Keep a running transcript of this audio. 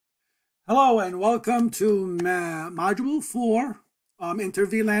Hello and welcome to Module 4,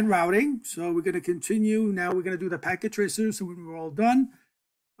 Inter-VLAN routing. So we're going to continue. Now we're going to do the packet tracer. So when we're all done,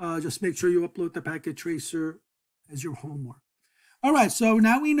 just make sure you upload the packet tracer as your homework. All right, so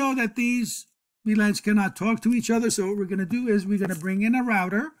now we know that these VLANs cannot talk to each other. So what we're going to do is we're going to bring in a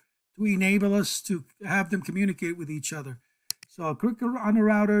router to enable us to have them communicate with each other. So I'll click on the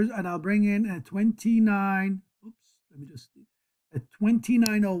routers and I'll bring in a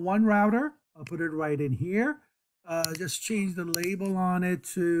 2901 router. I'll put it right in here. Just change the label on it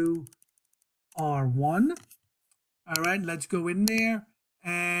to R1. All right, let's go in there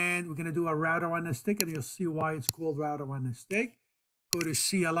and we're going to do a router on the stick, and you'll see why it's called router on the stick. Go to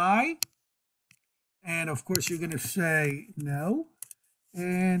CLI, and of course you're going to say no,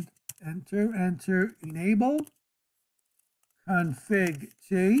 and enter, enable, config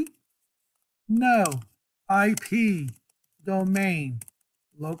T, no, IP, domain,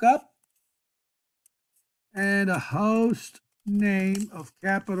 lookup, and a host name of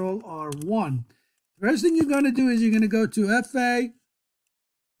capital R1. First thing you're going to do is you're going to go to FA.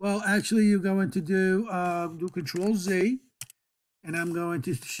 Well, actually, you're going to do Control Z, and I'm going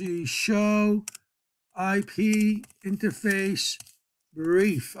to show IP interface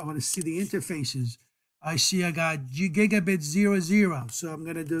brief. I want to see the interfaces. I see I got gigabit 00, so I'm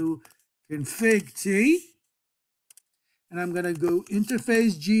going to do config T. And I'm going to go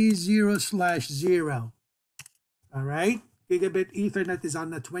interface G0/0. All right. Gigabit Ethernet is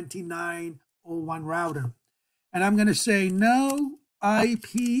on the 2901 router. And I'm going to say no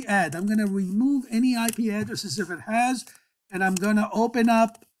IP add. I'm going to remove any IP addresses if it has. And I'm going to open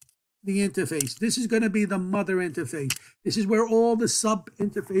up the interface. This is going to be the mother interface. This is where all the sub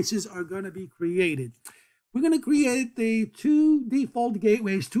interfaces are going to be created. We're going to create the two default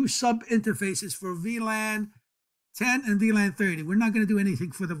gateways, two sub interfaces for VLAN 10 and VLAN 30. We're not going to do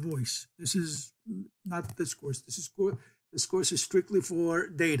anything for the voice. This is not this course. This course is strictly for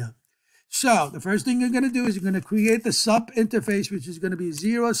data. So the first thing you're going to do is you're going to create the sub interface, which is going to be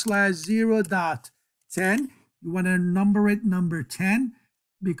 0/0.10. You want to number it number 10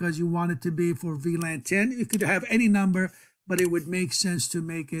 because you want it to be for VLAN 10. You could have any number, but it would make sense to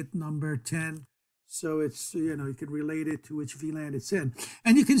make it number 10. So it's, you can relate it to which VLAN it's in.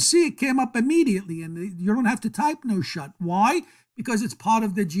 And you can see it came up immediately, and you don't have to type no shut. Why? Because it's part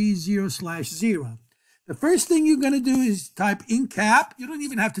of the G0/0. The first thing you're going to do is type in cap. You don't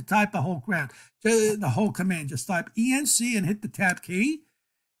even have to type the whole command. Just type ENC and hit the tab key.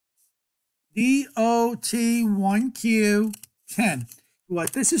 DOT1Q10.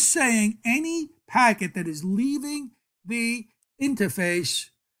 What this is saying, any packet that is leaving the interface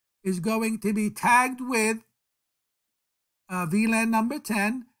is going to be tagged with VLAN number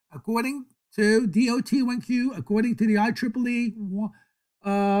 10 according to DOT1Q, according to the IEEE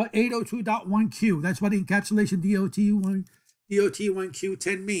 802.1Q. That's what encapsulation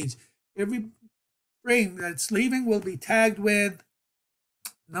DOT1Q10 means. Every frame that's leaving will be tagged with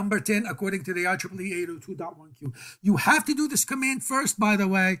number 10 according to the IEEE 802.1Q. You have to do this command first, by the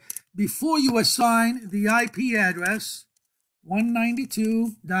way, before you assign the IP address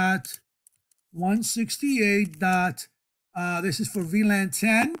 192.168. This is for VLAN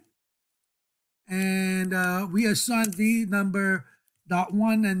 10, and we assigned the number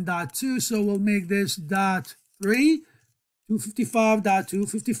 .1 and .2, so we'll make this .3,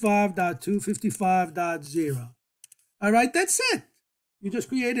 255.255.255.0. All right, that's it. You just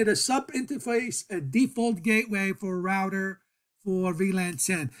created a sub interface, a default gateway for a router for VLAN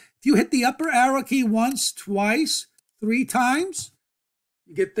 10. If you hit the upper arrow key once, twice, 3 times,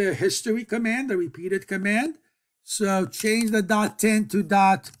 you get the history command, the repeated command. So change the .10 to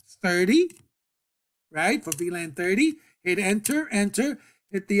 .30, right, for VLAN 30. Hit enter,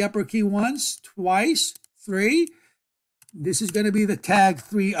 hit the upper key once, twice, 3. This is going to be the tag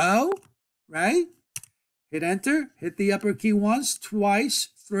 30, right? Hit enter, hit the upper key once, twice,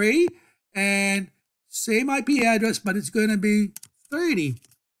 3, and same IP address, but it's going to be 30,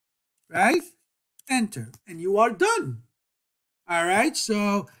 right? Enter, and you are done. All right,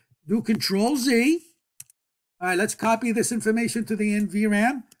 so do Control Z. All right, let's copy this information to the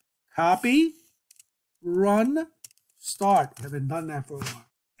NVRAM. Copy, run, start. Haven't done that for a while.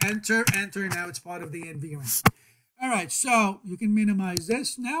 Enter, now it's part of the NVRAM. All right, so you can minimize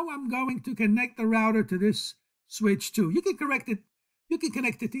this. Now I'm going to connect the router to this switch too. You can connect it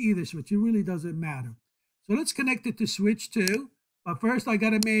to either switch. It really doesn't matter. So let's connect it to switch 2. But first I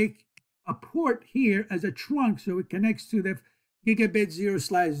got to make a port here as a trunk so it connects to the gigabit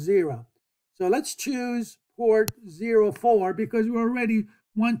 0/0. So let's choose port 04 because we're already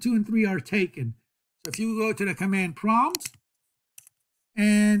 1, 2, and 3 are taken. So if you go to the command prompt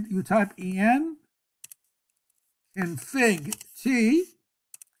and you type en config t,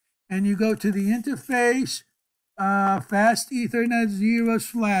 and you go to the interface fast Ethernet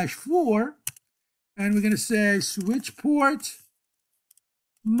 0/4, and we're going to say switch port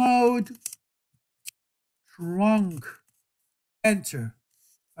mode trunk, enter.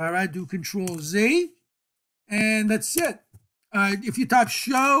 All right, do Control Z, and that's it. If you type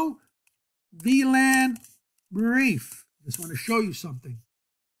show VLAN brief, just want to show you something.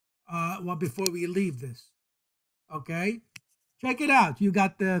 Well, before we leave this, okay, check it out. You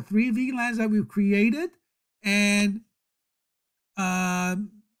got the 3 VLANs that we've created, and 0.1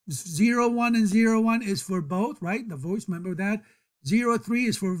 and 0.1 is for both, right? The voice, remember that. 0.3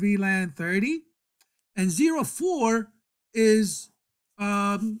 is for VLAN 30, and 0.4 is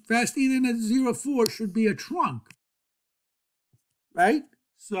fast Ethernet 0.4 should be a trunk, right?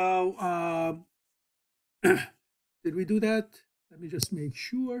 So did we do that? Let me just make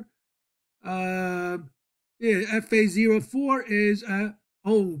sure. Yeah, FA04 is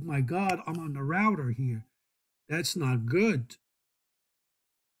oh my God, I'm on the router here. That's not good.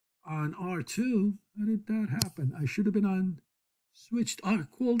 On R2, how did that happen? I should have been on switched. I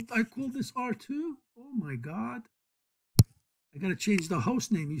called this R2. Oh my God. I gotta change the host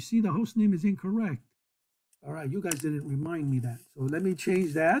name. You see, the host name is incorrect. All right, you guys didn't remind me that. So let me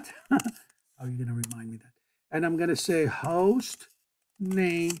change that. How are you gonna remind me that? And I'm gonna say host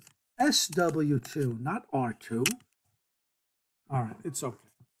name SW2, not R2. All right, it's okay.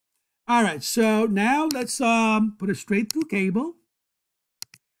 All right, so now let's put a straight through cable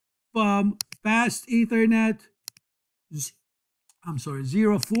from fast Ethernet,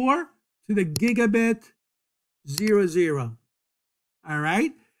 0.4 to the gigabit 0.0. All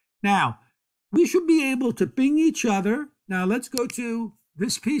right, now we should be able to ping each other. Now let's go to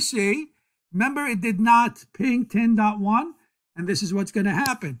this PC. Remember, it did not ping 10.1, and this is what's going to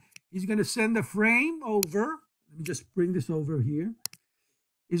happen. He's going to send the frame over. Let me just bring this over here.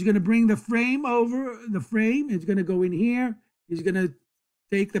 He's going to bring the frame over. The frame is going to go in here. He's going to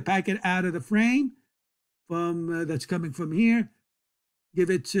take the packet out of the frame from that's coming from here, give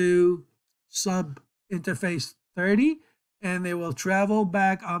it to sub interface 30, and they will travel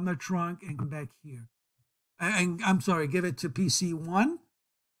back on the trunk and come back here. And I'm sorry, give it to PC1,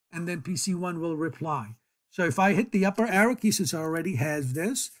 and then PC1 will reply. So if I hit the upper arrow key, since I already has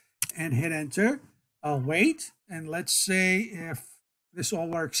this, and hit enter, I'll wait, and let's say if this all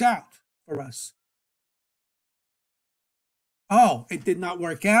works out for us. Oh, it did not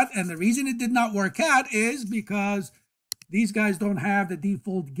work out, and the reason it did not work out is because these guys don't have the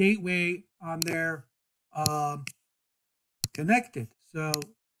default gateway on their connected. So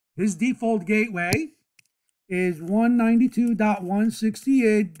his default gateway is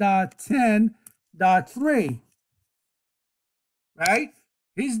 192.168.10.3, right?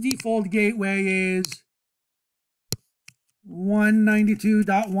 His default gateway is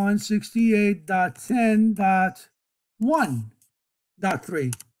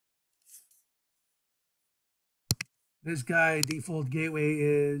 192.168.10.1.3. This guy default gateway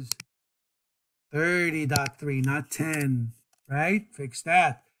is 30.3, not 10, right? Fix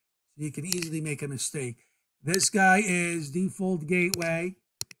that. You can easily make a mistake. This guy is default gateway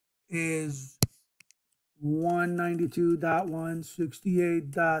is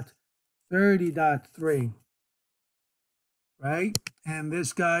 192.168.30.3, right? And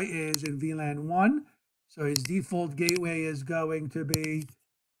this guy is in VLAN 1, so his default gateway is going to be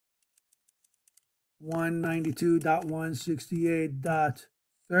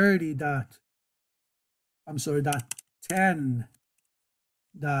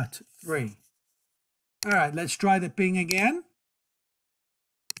 192.168.10.3. All right, let's try the ping again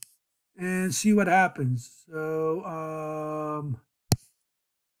and see what happens. So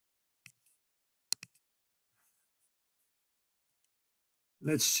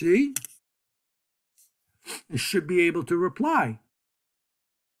let's see. It should be able to reply.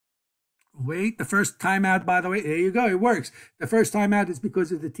 Wait, the first timeout, by the way, there you go, it works. The first timeout is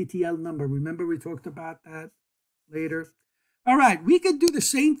because of the TTL number. Remember we talked about that later? All right, we could do the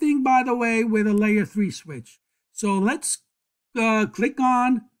same thing, by the way, with a layer 3 switch. So let's click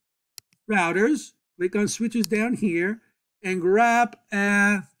on routers, click on switches down here, and grab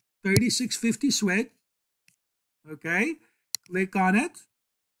a 3650 switch. Okay, click on it.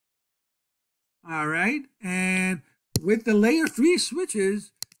 All right, and with the layer 3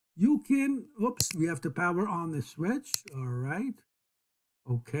 switches, you can, oops, we have to power on the switch. All right.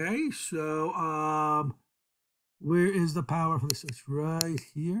 Okay, so where is the power for the switch? Right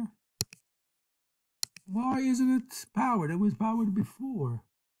here. Why isn't it powered? It was powered before.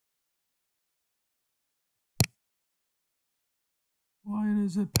 Why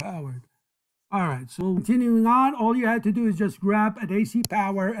is it powered? All right, so continuing on, all you had to do is just grab an AC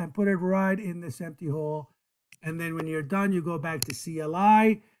power and put it right in this empty hole. And then when you're done, you go back to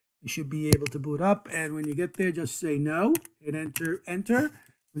CLI. You should be able to boot up. And when you get there, just say no, hit enter, enter.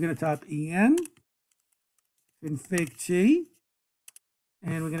 We're going to type en, config T,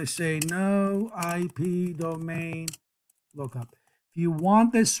 and we're going to say no IP domain lookup. If you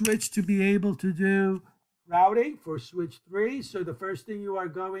want this switch to be able to do routing for switch 3, so the first thing you are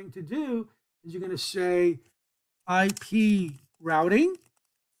going to do is you're going to say IP routing.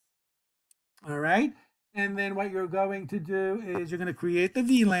 All right. And then what you're going to do is you're going to create the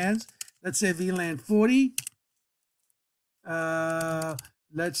VLANs. Let's say VLAN 40.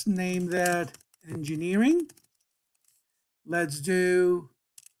 Let's name that engineering. Let's do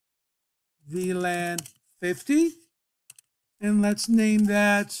VLAN 50. And let's name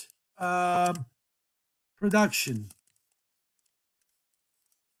that production.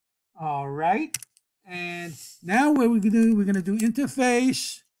 All right. And now what we're going to do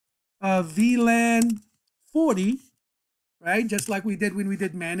interface VLAN 40, right? Just like we did when we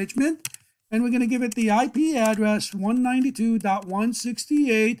did management. And we're going to give it the IP address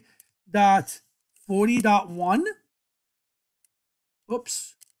 192.168.40.1.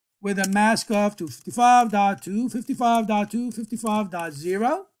 Oops. With a mask of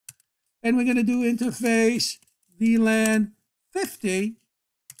 255.255.255.0. And we're going to do interface VLAN 50.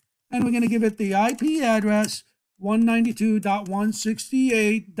 And we're going to give it the IP address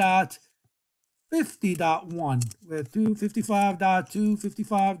 192.168.50.1 with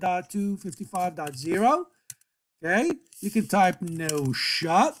 255.255.255.0. Okay, you can type no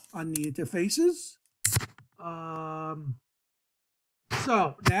shut on the interfaces.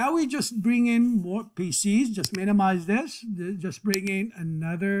 So now we just bring in more PCs. Just minimize this. Just bring in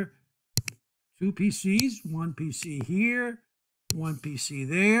another 2 PCs. 1 PC here, 1 PC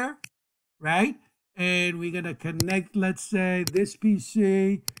there, right? And we're going to connect, let's say, this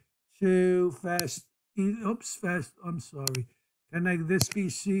PC to connect this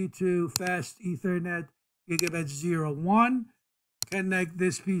PC to fast Ethernet gigabit 01. Connect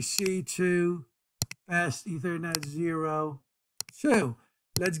this PC to fast Ethernet 02.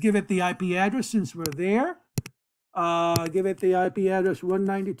 Let's give it the IP address since we're there. Give it the IP address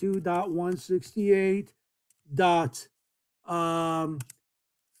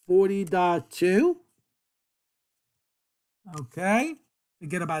 192.168.40.2. Okay,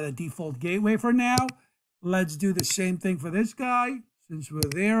 forget about the default gateway for now. Let's do the same thing for this guy since we're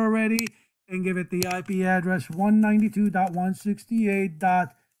there already and give it the IP address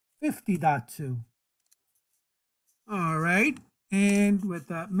 192.168.50.2. All right, and with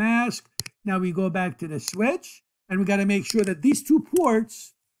that mask, now we go back to the switch and we got to make sure that these 2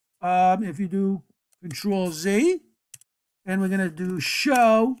 ports, if you do Control Z, and we're going to do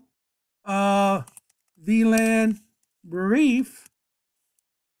show VLAN brief,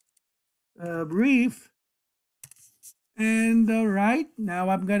 and all right, now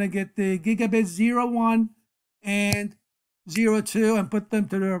I'm going to get the gigabit 01 and 02 and put them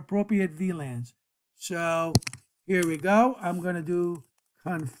to the appropriate VLANs. So here we go. I'm going to do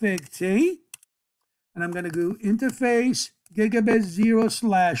config T, and I'm going to do interface gigabit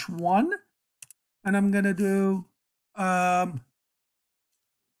 0/1, and I'm going to do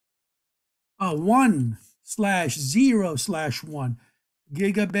 1/0/1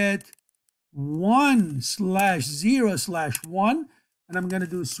 gigabit 1/0/1, and I'm going to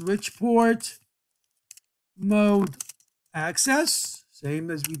do switch port mode access,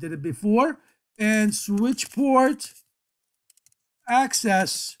 same as we did it before, and switch port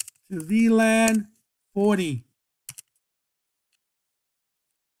access to VLAN 40.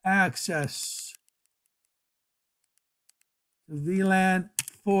 Access to VLAN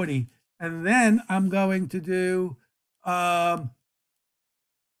 40. And then I'm going to do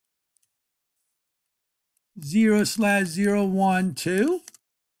 0/012,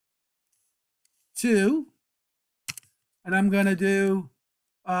 2, and I'm going to do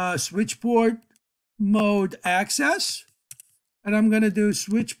switch port mode access, and I'm going to do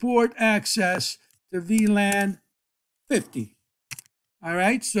switch port access to VLAN 50. All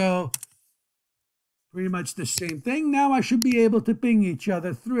right, so pretty much the same thing. Now I should be able to ping each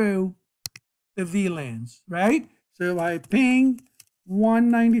other through the VLANs, right? So I ping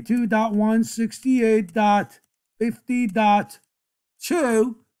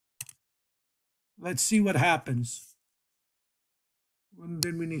 192.168.50.2. Let's see what happens. And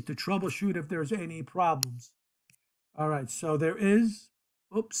then we need to troubleshoot if there's any problems. All right, so there is,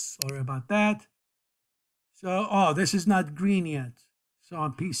 oops, sorry about that. So, oh, this is not green yet. So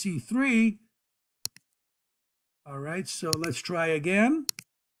on PC3, All right, so let's try again.